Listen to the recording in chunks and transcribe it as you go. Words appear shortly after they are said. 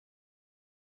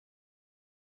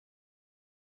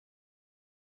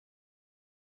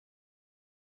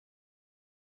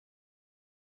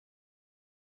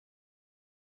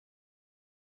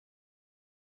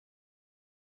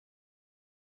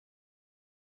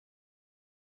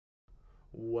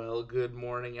Well, good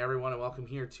morning, everyone, and welcome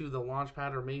here to the launch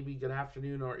pad, or maybe good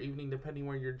afternoon or evening, depending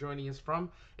where you're joining us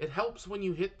from. It helps when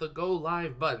you hit the go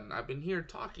live button. I've been here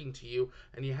talking to you,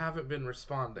 and you haven't been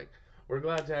responding. We're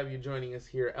glad to have you joining us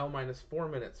here. L minus 4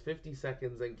 minutes, 50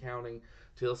 seconds, and counting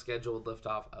till scheduled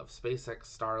liftoff of SpaceX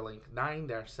Starlink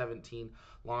 9-17,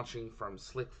 launching from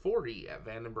Slick 40 at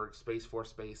Vandenberg Space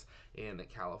Force Base in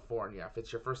California. If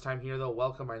it's your first time here, though,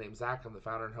 welcome. My name's Zach. I'm the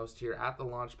founder and host here at the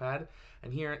launch pad.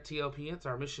 And here at TLP, it's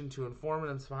our mission to inform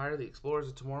and inspire the explorers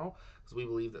of tomorrow because we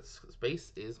believe that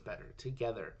space is better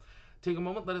together. Take a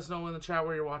moment, let us know in the chat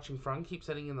where you're watching from. Keep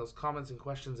sending in those comments and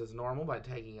questions as normal by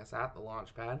tagging us at the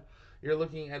launch pad. You're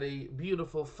looking at a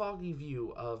beautiful, foggy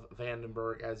view of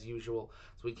Vandenberg as usual.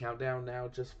 So we count down now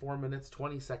just 4 minutes,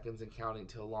 20 seconds, and counting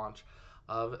till launch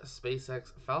of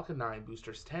SpaceX Falcon 9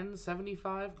 boosters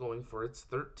 1075 going for its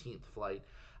 13th flight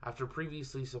after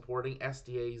previously supporting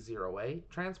SDA 0A,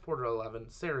 Transporter 11,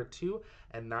 Sarah 2,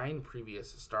 and 9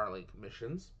 previous Starlink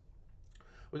missions.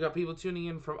 We got people tuning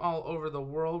in from all over the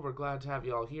world. We're glad to have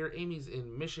you all here. Amy's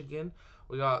in Michigan.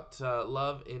 We got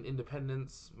Love in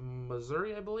Independence,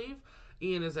 Missouri, I believe.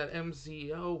 Ian is at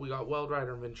MCO. We got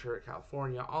Weldrider in Ventura,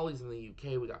 California. Ollie's in the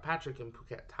UK. We got Patrick in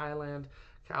Phuket, Thailand.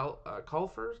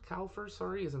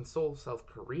 Calfer, is in Seoul, South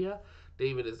Korea.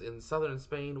 David is in southern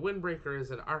Spain. Windbreaker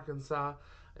is in Arkansas.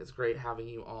 It's great having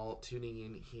you all tuning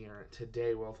in here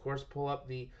today. We'll, of course, pull up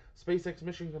the SpaceX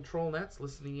mission control nets,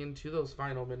 listening into those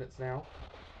final minutes now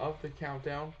of the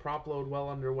countdown. Prop load well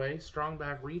underway. Strong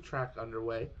back retract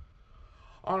underway.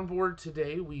 On board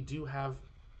today, we do have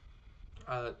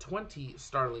 20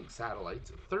 Starlink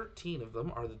satellites. 13 of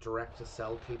them are the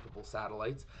direct-to-cell capable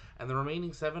satellites, and the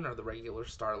remaining 7 are the regular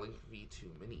Starlink V2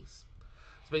 minis.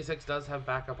 SpaceX does have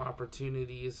backup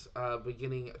opportunities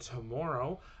beginning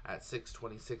tomorrow at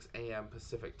 6:26 a.m.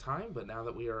 Pacific time, but now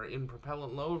that we are in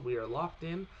propellant load, we are locked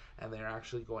in, and they're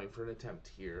actually going for an attempt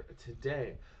here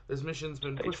today. This mission's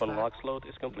been Stage pushed 1 back launch load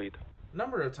is complete. a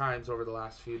number of times over the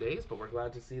last few days, but we're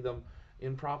glad to see them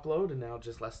in prop load, and now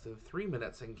just less than 3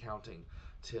 minutes and counting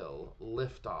till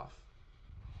liftoff.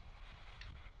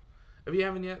 If you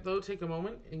haven't yet, though, take a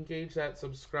moment, engage that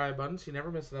subscribe button so you never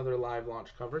miss another live launch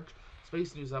coverage,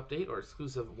 space news update, or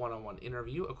exclusive one-on-one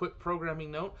interview. A quick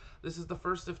programming note, this is the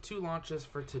first of 2 launches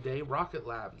for today. Rocket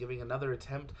Lab giving another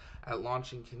attempt at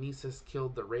launching Kinesis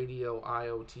killed the radio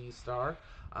IoT star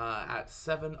at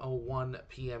 7:01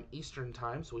 p.m. Eastern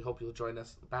Time, so we hope you'll join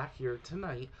us back here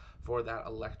tonight for that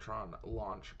Electron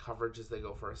launch coverage as they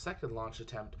go for a second launch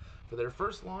attempt for their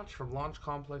first launch from Launch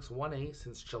Complex 1A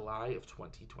since July of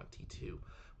 2022.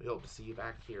 We hope to see you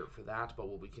back here for that, but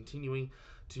we'll be continuing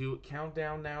to count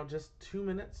down now just 2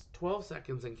 minutes, 12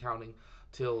 seconds and counting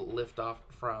till liftoff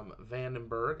from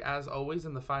Vandenberg. As always,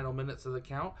 in the final minutes of the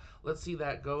count, let's see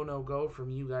that go, no go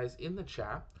from you guys in the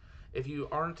chat. If you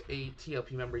aren't a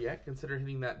TLP member yet, consider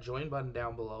hitting that join button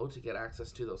down below to get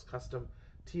access to those custom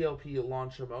TLP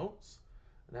launch emotes.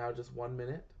 Now just 1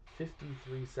 minute,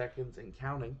 53 seconds and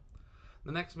counting.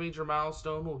 The next major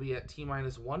milestone will be at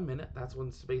T-minus 1 minute. That's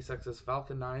when SpaceX's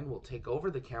Falcon 9 will take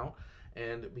over the count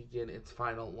and begin its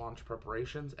final launch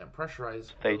preparations and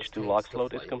pressurize Stage those 2 tanks launch to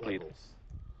load is flight complete. levels.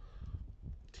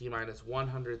 T-minus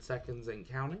 100 seconds and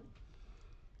counting.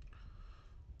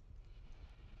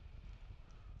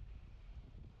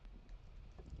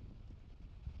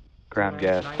 Ground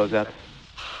gas, close out.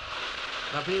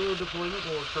 Now, payload deployment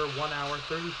will occur 1 hour,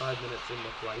 35 minutes into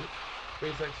flight.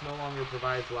 SpaceX no longer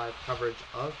provides live coverage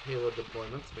of payload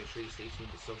deployments. Make sure you stay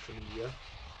tuned to social media.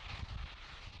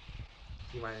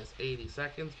 T-minus 80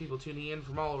 seconds. People tuning in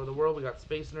from all over the world. We got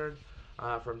Space Nerd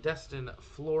from Destin,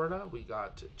 Florida. We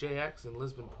got JX in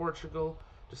Lisbon, Portugal.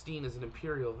 Justine is in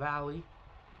Imperial Valley.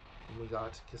 And we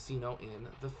got Casino in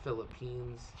the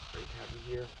Philippines. Great to have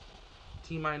you here.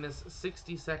 T-minus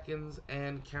 60 seconds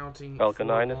and counting. Falcon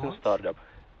 9 is in startup.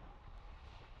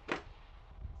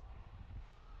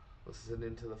 Listen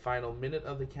into the final minute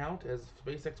of the count as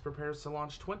SpaceX prepares to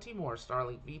launch 20 more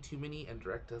Starlink V2 Mini and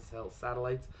direct-to-cell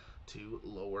satellites to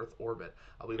low Earth orbit.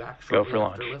 I'll be back shortly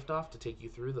after liftoff to take you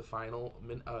through the final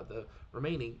the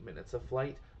remaining minutes of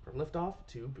flight from liftoff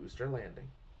to booster landing.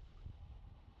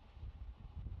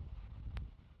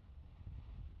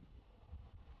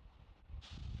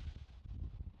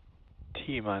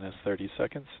 T-minus 30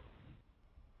 seconds.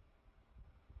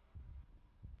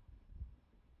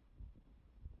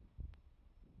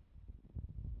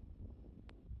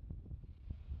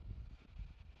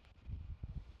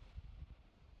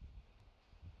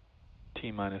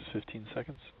 T-minus 15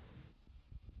 seconds.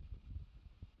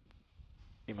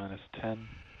 T-minus 10,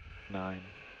 9,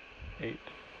 8,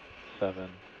 7,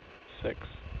 6,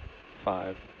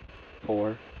 5,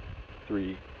 4,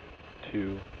 3,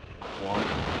 2, 1.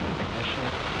 Ignition.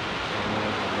 And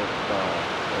lift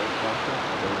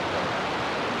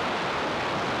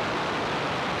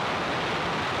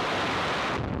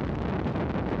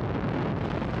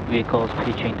Vehicles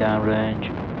pitching downrange.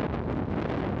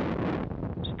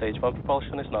 Stage 1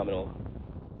 propulsion is nominal.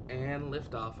 And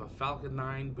liftoff of Falcon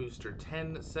 9 booster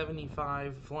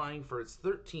 1075, flying for its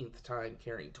 13th time,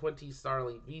 carrying 20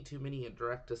 Starlink V2 Mini and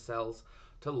direct-to-cells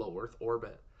to low Earth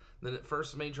orbit. The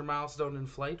first major milestone in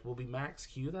flight will be max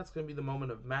Q. That's going to be the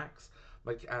moment of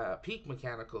peak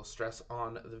mechanical stress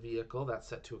on the vehicle. That's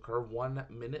set to occur 1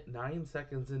 minute 9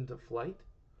 seconds into flight.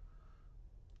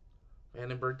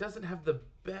 Vandenberg doesn't have the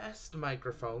best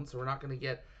microphone, so we're not going to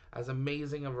get as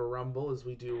amazing of a rumble as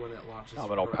we do when it launches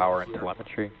nominal power and here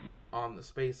telemetry. on the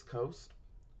Space Coast.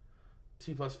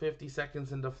 T plus 50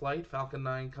 seconds into flight, Falcon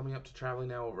 9 coming up to traveling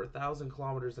now over 1,000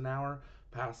 kilometers an hour,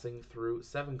 passing through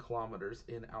 7 kilometers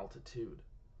in altitude.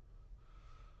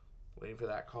 Waiting for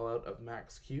that call out of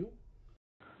max Q.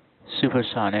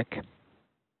 Supersonic.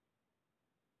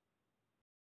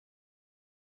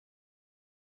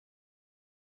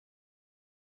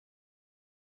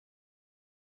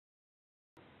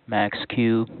 Max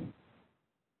Q.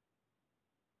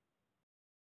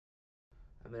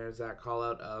 And there's that call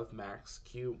out of max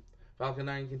Q. Falcon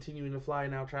 9 continuing to fly,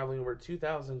 now traveling over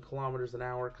 2,000 kilometers an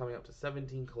hour, coming up to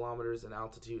 17 kilometers in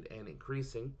altitude and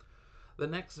increasing. The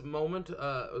next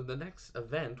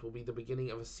event will be the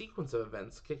beginning of a sequence of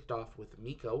events kicked off with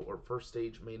MECO, or first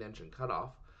stage main engine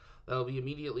cutoff. That'll be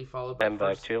immediately followed by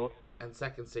first and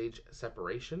second stage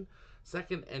separation.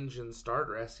 Second engine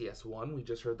start, or SES1, we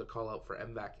just heard the call out for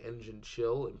MVAC engine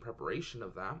chill in preparation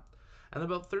of that. And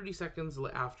about 30 seconds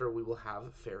after, we will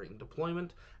have fairing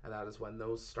deployment, and that is when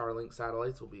those Starlink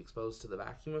satellites will be exposed to the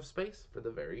vacuum of space for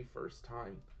the very first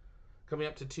time. Coming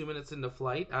up to 2 minutes into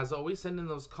flight, as always, send in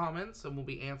those comments, and we'll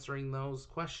be answering those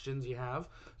questions you have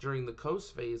during the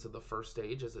coast phase of the first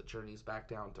stage as it journeys back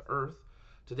down to Earth.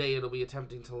 Today, it'll be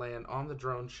attempting to land on the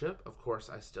drone ship, Of Course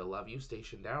I Still Love You,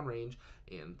 stationed downrange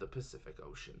in the Pacific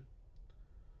Ocean.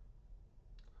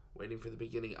 Waiting for the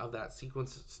beginning of that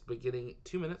sequence, beginning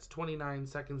 2 minutes, 29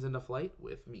 seconds into flight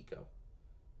with MECO.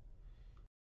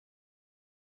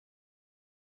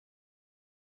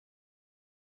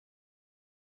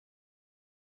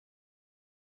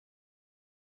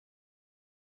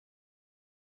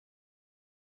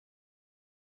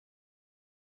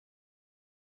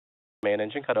 Main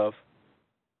engine cutoff.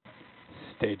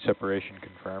 Stage separation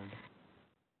confirmed.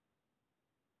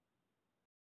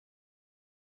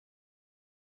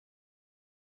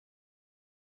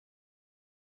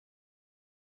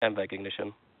 MVAC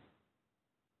ignition.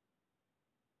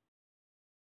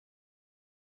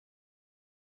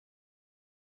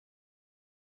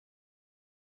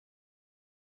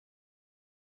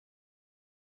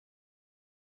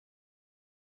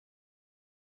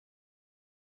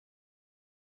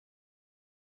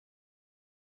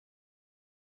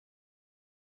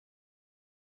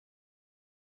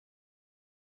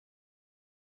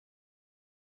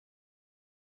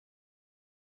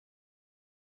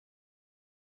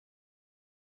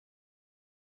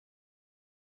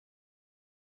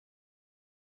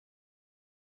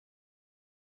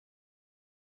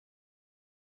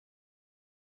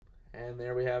 And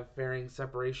there we have fairing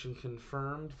separation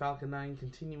confirmed. Falcon 9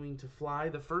 continuing to fly.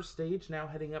 The first stage now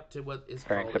heading up to what is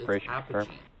Fairing called its separation apogee.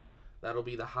 confirmed. That'll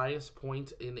be the highest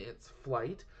point in its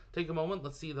flight. Take a moment,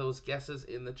 let's see those guesses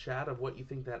in the chat of what you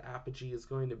think that apogee is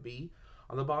going to be.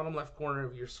 On the bottom left corner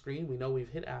of your screen, we know we've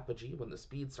hit apogee when the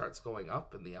speed starts going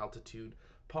up and the altitude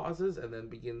pauses and then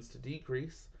begins to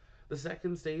decrease. The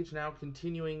second stage now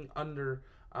continuing under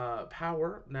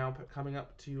power, now coming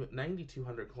up to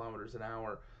 9,200 kilometers an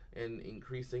hour and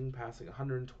increasing, passing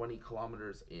 120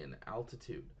 kilometers in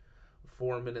altitude.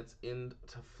 4 minutes into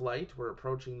flight, we're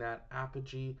approaching that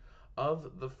apogee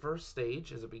of the first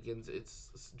stage as it begins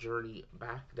its journey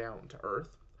back down to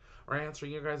Earth. We're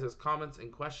answering your guys' comments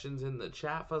and questions in the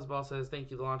chat. Fuzzball says,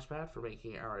 thank you, the Launchpad, for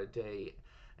making our day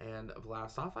and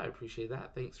blast off. I appreciate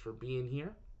that. Thanks for being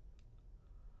here.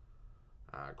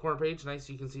 Corner page, nice.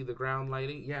 You can see the ground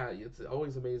lighting. Yeah, it's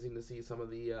always amazing to see some of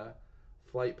the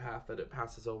flight path that it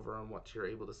passes over and what you're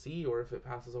able to see, or if it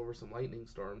passes over some lightning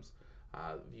storms.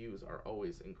 Views are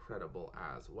always incredible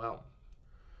as well.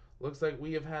 Looks like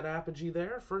we have had apogee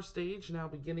there. First stage now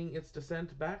beginning its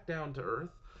descent back down to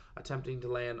Earth, attempting to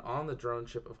land on the drone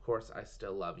ship, Of Course I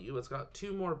Still Love You. It's got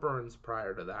 2 more burns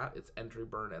prior to that. It's entry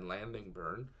burn and landing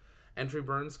burn. Entry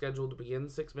burn scheduled to begin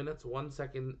 6 minutes, 1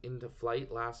 second into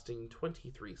flight, lasting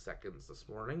 23 seconds this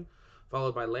morning,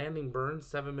 followed by landing burn,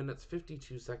 7 minutes,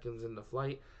 52 seconds into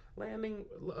flight, landing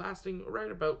lasting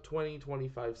right about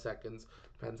 20-25 seconds,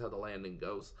 depends how the landing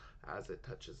goes as it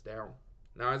touches down.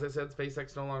 Now, as I said,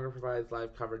 SpaceX no longer provides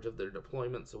live coverage of their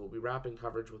deployment, so we'll be wrapping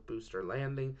coverage with booster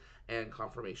landing and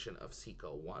confirmation of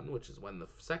SECO-1, which is when the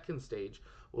second stage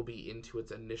will be into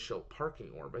its initial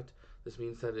parking orbit. This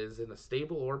means that it is in a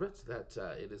stable orbit, that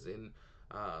it is in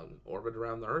orbit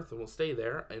around the Earth and will stay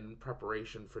there in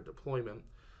preparation for deployment.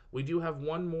 We do have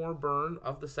one more burn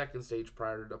of the second stage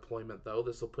prior to deployment, though.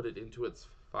 This will put it into its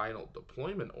final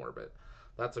deployment orbit.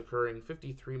 That's occurring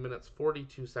 53 minutes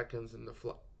 42 seconds in the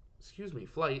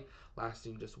flight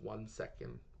lasting just 1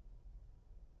 second.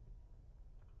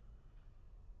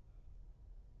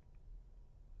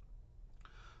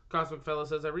 Cosmic Fellow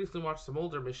says, I recently watched some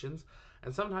older missions,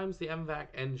 and sometimes the MVAC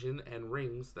engine and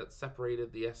rings that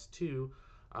separated the S2,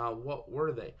 what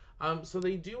were they? So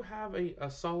they do have a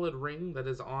solid ring that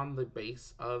is on the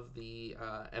base of the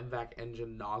MVAC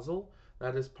engine nozzle.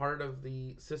 That is part of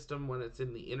the system when it's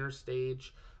in the inner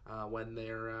stage. When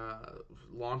they're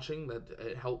launching, that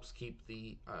it helps keep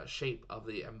the shape of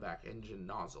the MVAC engine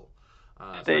nozzle.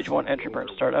 Stage 1 entry burn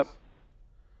startup.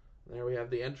 There we have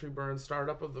the entry burn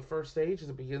startup of the first stage as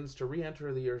it begins to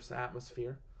re-enter the Earth's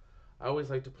atmosphere. I always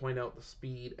like to point out the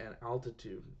speed and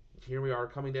altitude. Here we are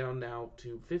coming down now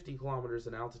to 50 kilometers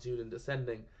in altitude and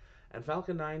descending. And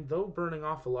Falcon 9, though burning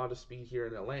off a lot of speed here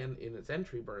in its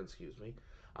entry burn,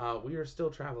 we are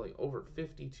still traveling over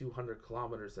 5,200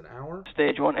 kilometers an hour.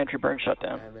 Stage 1 entry burn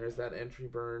shutdown. And there's that entry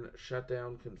burn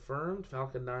shutdown confirmed.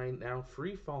 Falcon 9 now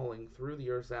free falling through the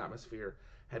Earth's atmosphere,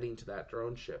 heading to that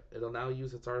drone ship. It'll now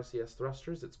use its RCS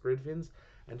thrusters, its grid fins,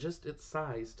 and just its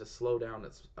size to slow down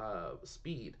its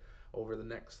speed over the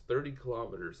next 30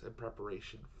 kilometers in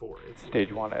preparation for its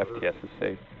Stage 1 FTS is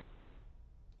safe.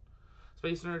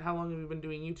 Space Nerd, how long have you been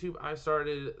doing YouTube? I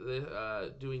started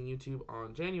doing YouTube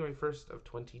on January 1st of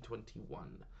 2021,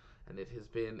 and it has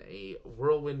been a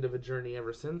whirlwind of a journey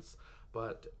ever since,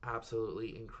 but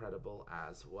absolutely incredible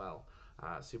as well.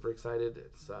 Super excited.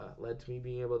 It's led to me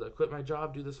being able to quit my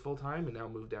job, do this full time, and now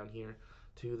move down here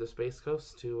to the Space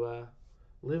Coast to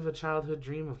live a childhood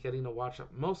dream of getting to watch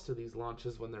most of these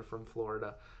launches when they're from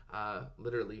Florida,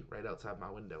 literally right outside my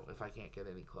window if I can't get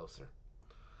any closer.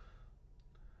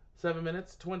 7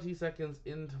 minutes, 20 seconds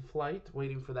into flight,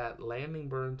 waiting for that landing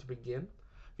burn to begin.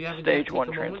 If you haven't Stage yet,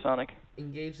 1 transonic.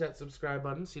 Engage that subscribe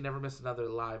button so you never miss another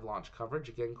live launch coverage.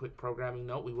 Again, quick programming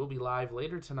note, we will be live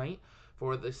later tonight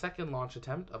for the second launch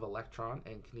attempt of Electron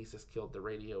and Kinesis Killed the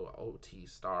Radio OT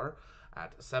Star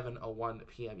at 7:01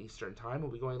 p.m. Eastern Time.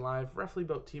 We'll be going live roughly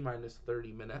about T-minus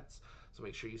 30 minutes, so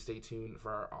make sure you stay tuned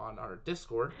on our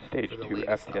Discord Stage for the 2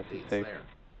 latest FTS is updates safe. there.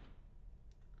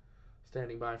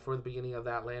 Standing by for the beginning of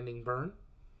that landing burn.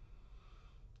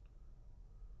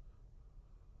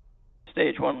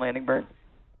 Stage 1 landing burn.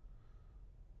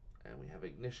 And we have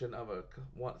ignition of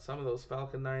some of those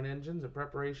Falcon 9 engines in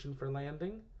preparation for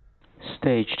landing.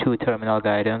 Stage 2 terminal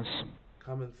guidance.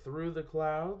 Coming through the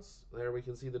clouds. There we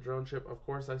can see the drone ship, Of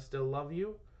Course I Still Love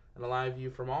You, and a live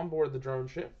view from on board the drone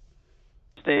ship.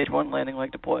 Stage 1 landing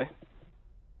leg deploy.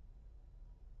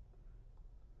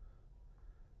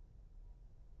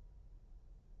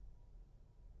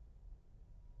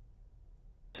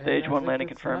 Stage 1 landing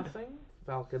confirmed. Nothing,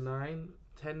 Falcon 9,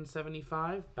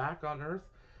 1075, back on Earth,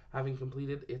 having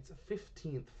completed its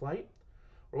 15th flight.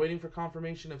 We're waiting for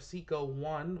confirmation of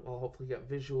SECO-1. We'll hopefully get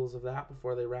visuals of that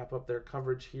before they wrap up their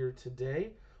coverage here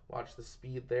today. Watch the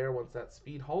speed there. Once that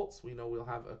speed halts, we know we'll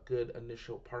have a good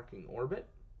initial parking orbit.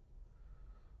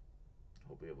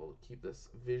 We'll be able to keep this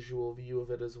visual view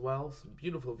of it as well. Some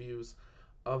beautiful views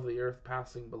of the Earth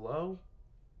passing below.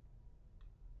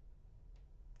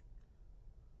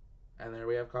 And there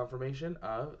we have confirmation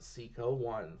of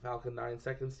SECO-1. Falcon 9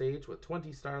 second stage with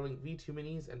 20 Starlink V2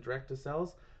 minis and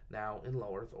direct-to-cells now in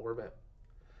low Earth orbit.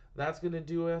 That's going to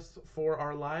do us for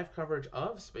our live coverage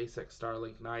of SpaceX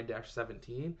Starlink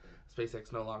 9-17.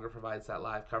 SpaceX no longer provides that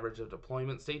live coverage of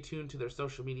deployment. Stay tuned to their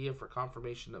social media for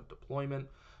confirmation of deployment.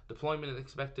 Deployment is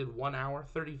expected 1 hour,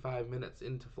 35 minutes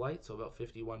into flight, so about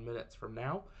 51 minutes from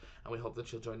now. And we hope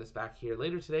that you'll join us back here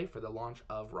later today for the launch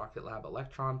of Rocket Lab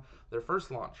Electron, their first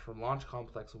launch from Launch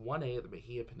Complex 1A at the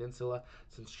Bahia Peninsula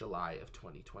since July of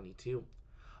 2022.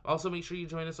 Also, make sure you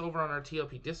join us over on our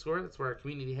TLP Discord. That's where our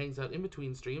community hangs out in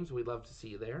between streams. We'd love to see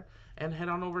you there. And head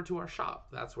on over to our shop.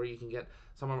 That's where you can get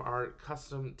some of our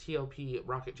custom TLP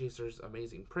Rocket Chasers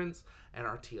amazing prints and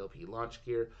our TLP launch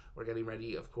gear. We're getting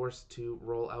ready, of course, to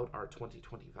roll out our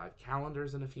 2025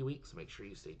 calendars in a few weeks, so make sure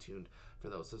you stay tuned for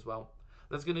those as well.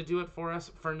 That's going to do it for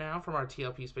us for now from our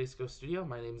TLP Space Coast studio.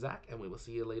 My name's Zach, and we will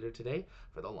see you later today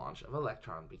for the launch of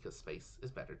Electron, because space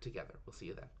is better together. We'll see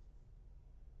you then.